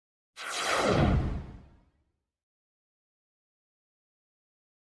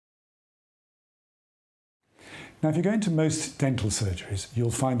Now, if you go into most dental surgeries, you'll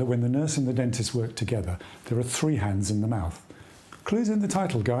find that when the nurse and the dentist work together, there are 3 hands in the mouth. Clues in the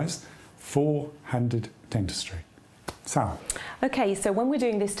title, guys. 4-handed dentistry. Sal. Okay, so when we're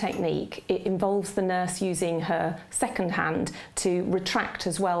doing this technique, it involves the nurse using her second hand to retract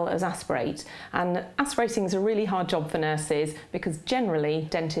as well as aspirate. And aspirating is a really hard job for nurses because generally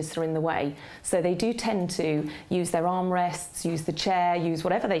dentists are in the way. So they do tend to use their armrests, use the chair, use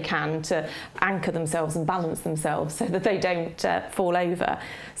whatever they can to anchor themselves and balance themselves so that they don't fall over.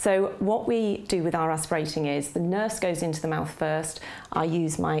 So what we do with our aspirating is the nurse goes into the mouth first. I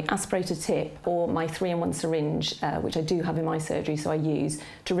use my aspirator tip or my 3-in-1 syringe, which I do have in my surgery, so I use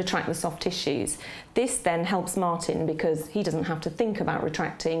to retract the soft tissues. This then helps Martyn because he doesn't have to think about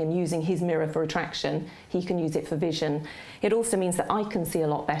retracting and using his mirror for retraction. He can use it for vision. It also means that I can see a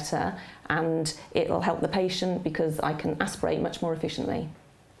lot better, and it'll help the patient because I can aspirate much more efficiently.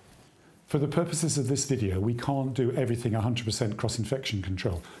 For the purposes of this video, we can't do everything 100% cross-infection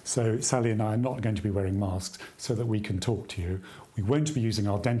control. So Sally and I are not going to be wearing masks so that we can talk to you. We won't be using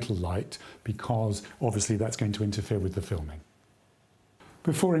our dental light because obviously that's going to interfere with the filming.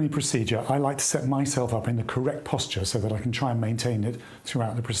 Before any procedure, I like to set myself up in the correct posture so that I can try and maintain it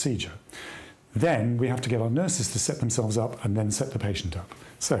throughout the procedure. Then we have to get our nurses to set themselves up and then set the patient up.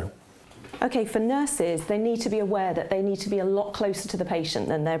 So. Okay, for nurses, they need to be aware that they need to be a lot closer to the patient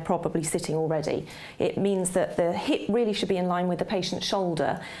than they're probably sitting already. It means that the hip really should be in line with the patient's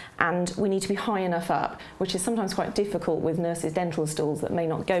shoulder, and we need to be high enough up, which is sometimes quite difficult with nurses' dental stools that may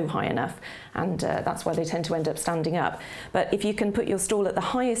not go high enough, and that's why they tend to end up standing up. But if you can put your stool at the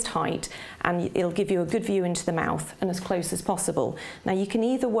highest height, and it'll give you a good view into the mouth and as close as possible. Now, you can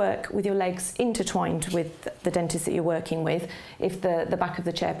either work with your legs intertwined with the dentist that you're working with, if the back of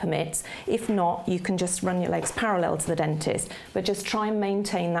the chair permits. If not, you can just run your legs parallel to the dentist, but just try and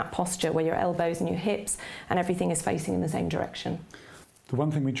maintain that posture where your elbows and your hips and everything is facing in the same direction. The one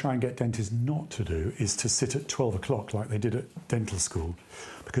thing we try and get dentists not to do is to sit at 12 o'clock like they did at dental school,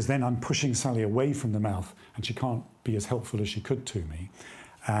 because then I'm pushing Sally away from the mouth and she can't be as helpful as she could to me.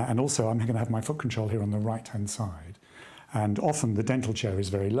 And also I'm going to have my foot control here on the right-hand side, and often the dental chair is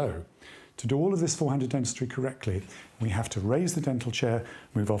very low. To do all of this 4-handed dentistry correctly, we have to raise the dental chair,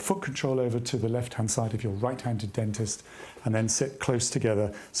 move our foot control over to the left-hand side if you're a right-handed dentist, and then sit close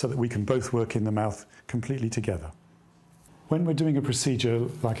together so that we can both work in the mouth completely together. When we're doing a procedure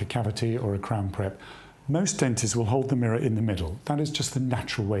like a cavity or a crown prep, most dentists will hold the mirror in the middle. That is just the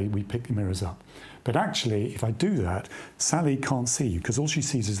natural way we pick the mirrors up. But actually, if I do that, Sally can't see you because all she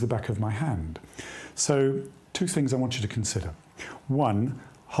sees is the back of my hand. So 2 things I want you to consider. 1,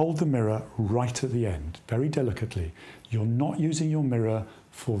 hold the mirror right at the end, very delicately. You're not using your mirror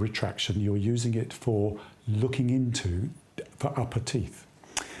for retraction, you're using it for looking into, for upper teeth.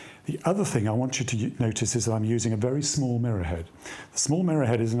 The other thing I want you to notice is that I'm using a very small mirror head. The small mirror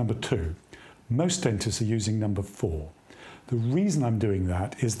head is number 2. Most dentists are using number 4. The reason I'm doing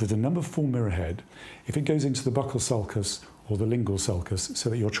that is that a number 4 mirror head, if it goes into the buccal sulcus or the lingual sulcus, so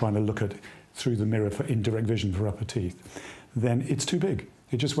that you're trying to look at through the mirror for indirect vision for upper teeth, then it's too big.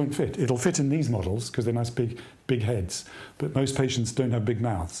 It just won't fit. It'll fit in these models because they're nice big heads, but most patients don't have big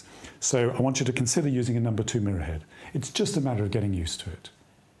mouths. So I want you to consider using a number 2 mirror head. It's just a matter of getting used to it.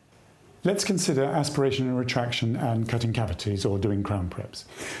 Let's consider aspiration and retraction and cutting cavities or doing crown preps.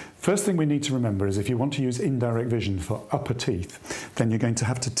 First thing we need to remember is if you want to use indirect vision for upper teeth, then you're going to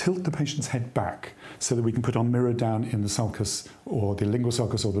have to tilt the patient's head back so that we can put our mirror down in the sulcus or the lingual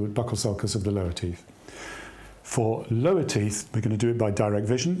sulcus or the buccal sulcus of the lower teeth. For lower teeth, we're going to do it by direct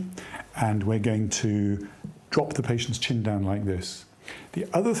vision, and we're going to drop the patient's chin down like this. The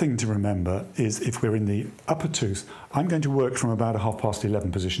other thing to remember is if we're in the upper tooth, I'm going to work from about a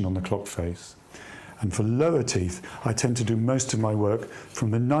 11:30 position on the clock face. And for lower teeth, I tend to do most of my work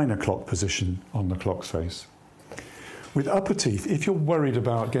from the 9 o'clock position on the clock face. With upper teeth, if you're worried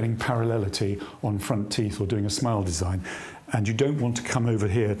about getting parallelity on front teeth or doing a smile design, and you don't want to come over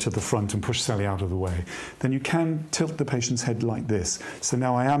here to the front and push Sally out of the way, then you can tilt the patient's head like this. So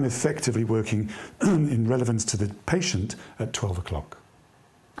now I am effectively working in relevance to the patient at 12 o'clock.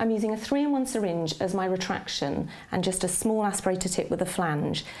 I'm using a 3-in-1 syringe as my retraction and just a small aspirator tip with a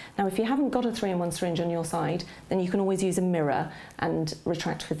flange. Now, if you haven't got a 3-in-1 syringe on your side, then you can always use a mirror and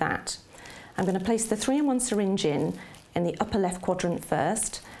retract with that. I'm going to place the 3-in-1 syringe in the upper left quadrant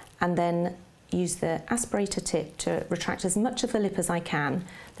first, and then use the aspirator tip to retract as much of the lip as I can.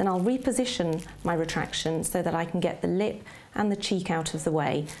 Then I'll reposition my retraction so that I can get the lip and the cheek out of the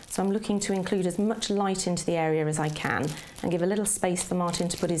way. So I'm looking to include as much light into the area as I can and give a little space for Martyn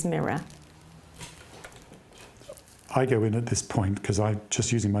to put his mirror. I go in at this point because I'm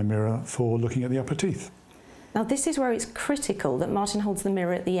just using my mirror for looking at the upper teeth. Now this is where it's critical that Martyn holds the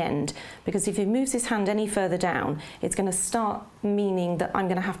mirror at the end, because if he moves his hand any further down, it's going to start meaning that I'm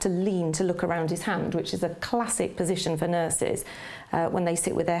going to have to lean to look around his hand, which is a classic position for nurses when they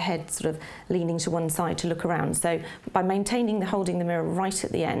sit with their head sort of leaning to one side to look around. So by maintaining holding the mirror right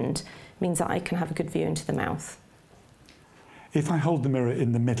at the end means that I can have a good view into the mouth. If I hold the mirror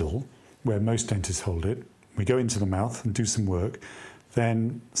in the middle, where most dentists hold it, we go into the mouth and do some work,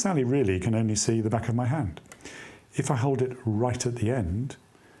 then Sally really can only see the back of my hand. If I hold it right at the end,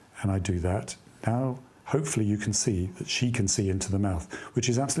 and I do that, now hopefully you can see that she can see into the mouth, which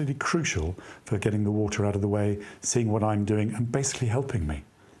is absolutely crucial for getting the water out of the way, seeing what I'm doing, and basically helping me.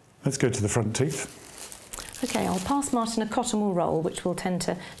 Let's go to the front teeth. Okay, I'll pass Martyn a cotton wool roll, which will tend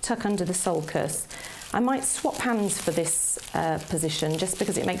to tuck under the sulcus. I might swap hands for this position just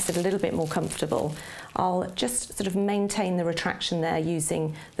because it makes it a little bit more comfortable. I'll just sort of maintain the retraction there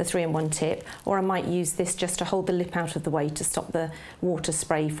using the 3-in-1 tip, or I might use this just to hold the lip out of the way to stop the water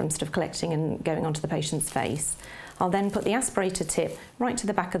spray from sort of collecting and going onto the patient's face. I'll then put the aspirator tip right to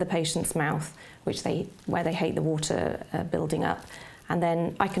the back of the patient's mouth, where they hate the water building up. And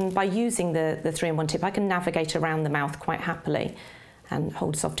then I can, by using the 3-in-1 tip, I can navigate around the mouth quite happily and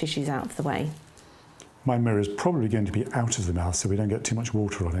hold soft tissues out of the way. My mirror is probably going to be out of the mouth so we don't get too much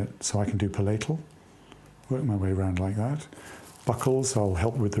water on it, so I can do palatal, work my way around like that. Buckles, I'll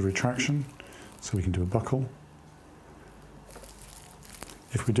help with the retraction, so we can do a buckle.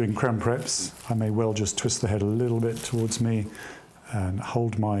 If we're doing crown preps, I may well just twist the head a little bit towards me and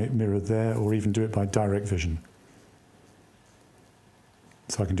hold my mirror there, or even do it by direct vision.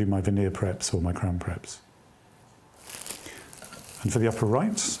 So I can do my veneer preps or my crown preps. And for the upper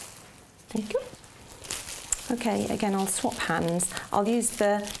right. Thank you. Okay, again, I'll swap hands. I'll use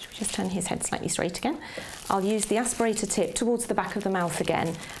should we just turn his head slightly straight again? I'll use the aspirator tip towards the back of the mouth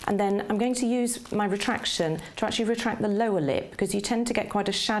again, and then I'm going to use my retraction to actually retract the lower lip, because you tend to get quite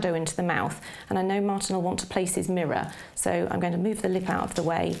a shadow into the mouth, and I know Martyn will want to place his mirror, so I'm going to move the lip out of the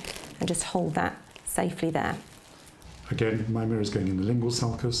way and just hold that safely there. Again, my mirror is going in the lingual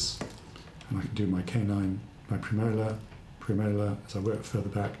sulcus, and I can do my canine, my premolar, as I work further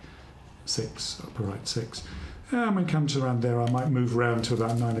back, 6, upper right 6. And when it comes around there, I might move around to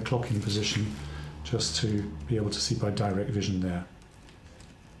about 9 o'clock in position, just to be able to see by direct vision there.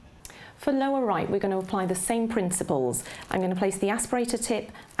 For lower right, we're going to apply the same principles. I'm going to place the aspirator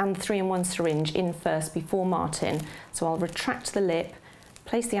tip and the 3-in-1 syringe in first before Martyn. So I'll retract the lip,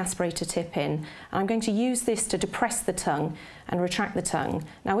 place the aspirator tip in, and I'm going to use this to depress the tongue and retract the tongue.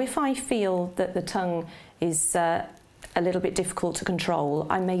 Now, if I feel that the tongue is a little bit difficult to control,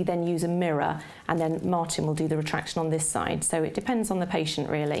 I may then use a mirror, and then Martyn will do the retraction on this side. So it depends on the patient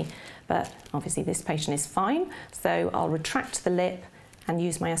really, but obviously this patient is fine. So I'll retract the lip and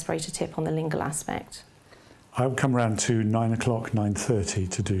use my aspirator tip on the lingual aspect. I'll come around to 9 o'clock, 9:30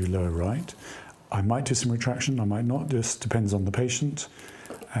 to do lower right. I might do some retraction, I might not, just depends on the patient.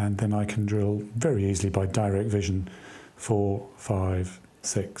 And then I can drill very easily by direct vision 4, 5,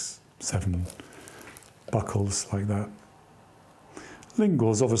 6, 7 buckles like that.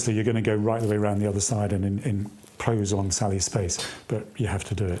 Linguals, obviously you're going to go right the way around the other side and impose on Sally's space, but you have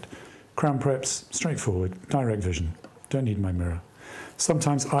to do it. Crown preps, straightforward, direct vision, don't need my mirror.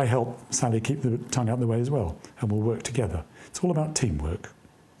 Sometimes I help Sally keep the tongue out of the way as well, and we'll work together. It's all about teamwork.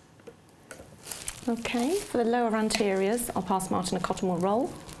 Okay, for the lower anteriors, I'll pass Martyn a cotton wool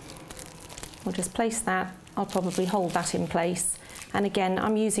roll. We'll just place that. I'll probably hold that in place. And again,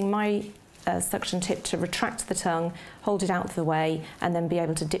 I'm using my suction tip to retract the tongue, hold it out of the way, and then be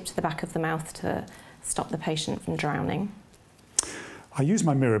able to dip to the back of the mouth to stop the patient from drowning. I use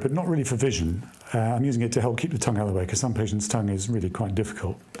my mirror, but not really for vision. I'm using it to help keep the tongue out of the way, because some patients' tongue is really quite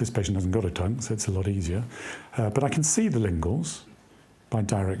difficult. This patient hasn't got a tongue, so it's a lot easier. But I can see the linguals by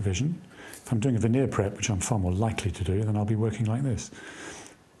direct vision. If I'm doing a veneer prep, which I'm far more likely to do, then I'll be working like this.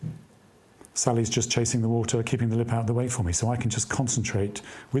 Sally's just chasing the water, keeping the lip out of the way for me, so I can just concentrate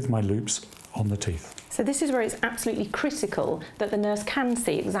with my loops on the teeth. So this is where it's absolutely critical that the nurse can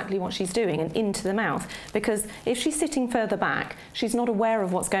see exactly what she's doing and into the mouth, because if she's sitting further back, she's not aware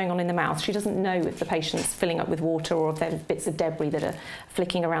of what's going on in the mouth. She doesn't know if the patient's filling up with water or if there's bits of debris that are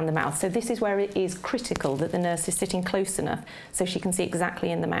flicking around the mouth. So this is where it is critical that the nurse is sitting close enough so she can see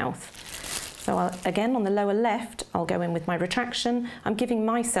exactly in the mouth. So again, on the lower left, I'll go in with my retraction. I'm giving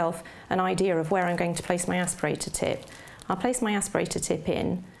myself an idea of where I'm going to place my aspirator tip. I'll place my aspirator tip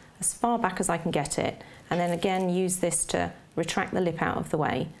in as far back as I can get it, and then again use this to retract the lip out of the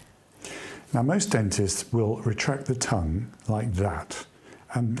way. Now, most dentists will retract the tongue like that,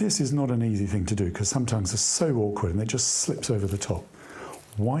 and this is not an easy thing to do because sometimes they're so awkward and it just slips over the top.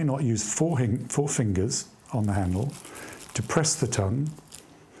 Why not use four fingers on the handle, depress the tongue,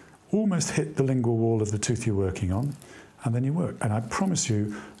 almost hit the lingual wall of the tooth you're working on, and then you work. And I promise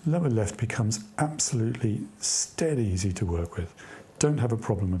you, lower left becomes absolutely dead easy to work with. Don't have a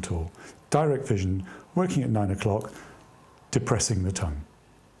problem at all. Direct vision, working at 9 o'clock, depressing the tongue.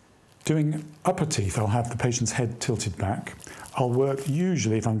 Doing upper teeth, I'll have the patient's head tilted back. I'll work,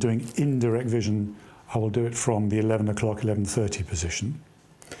 usually if I'm doing indirect vision, I will do it from the 11 o'clock, 11:30 position.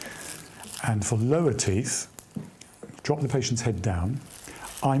 And for lower teeth, drop the patient's head down.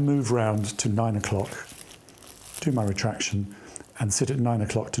 I move round to 9 o'clock, do my retraction, and sit at 9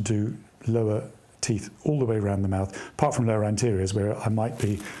 o'clock to do lower teeth all the way around the mouth, apart from lower anteriors where I might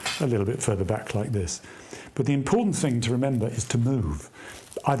be a little bit further back like this. But the important thing to remember is to move.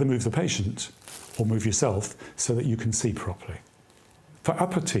 Either move the patient or move yourself so that you can see properly. For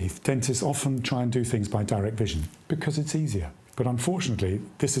upper teeth, dentists often try and do things by direct vision because it's easier. But unfortunately,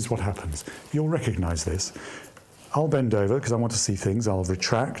 this is what happens. You'll recognise this. I'll bend over because I want to see things. I'll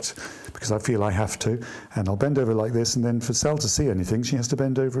retract because I feel I have to. And I'll bend over like this. And then for Sal to see anything, she has to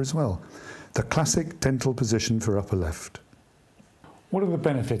bend over as well. The classic dental position for upper left. What are the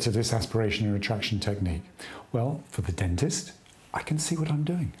benefits of this aspiration and retraction technique? Well, for the dentist, I can see what I'm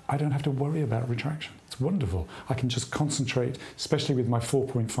doing. I don't have to worry about retraction. It's wonderful. I can just concentrate, especially with my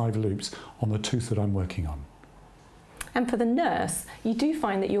 4.5 loops, on the tooth that I'm working on. And for the nurse, you do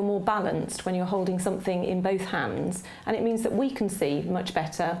find that you're more balanced when you're holding something in both hands, and it means that we can see much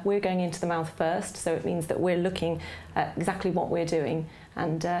better. We're going into the mouth first, so it means that we're looking at exactly what we're doing,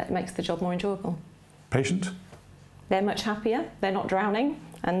 and it makes the job more enjoyable. Patient? They're much happier, they're not drowning,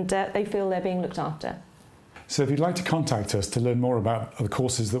 and they feel they're being looked after. So if you'd like to contact us to learn more about the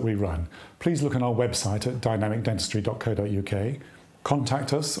courses that we run, please look on our website at dynamicdentistry.co.uk.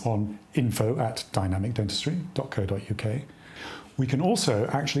 Contact us on info@dynamicdentistry.co.uk. We can also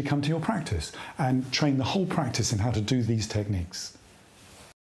actually come to your practice and train the whole practice in how to do these techniques.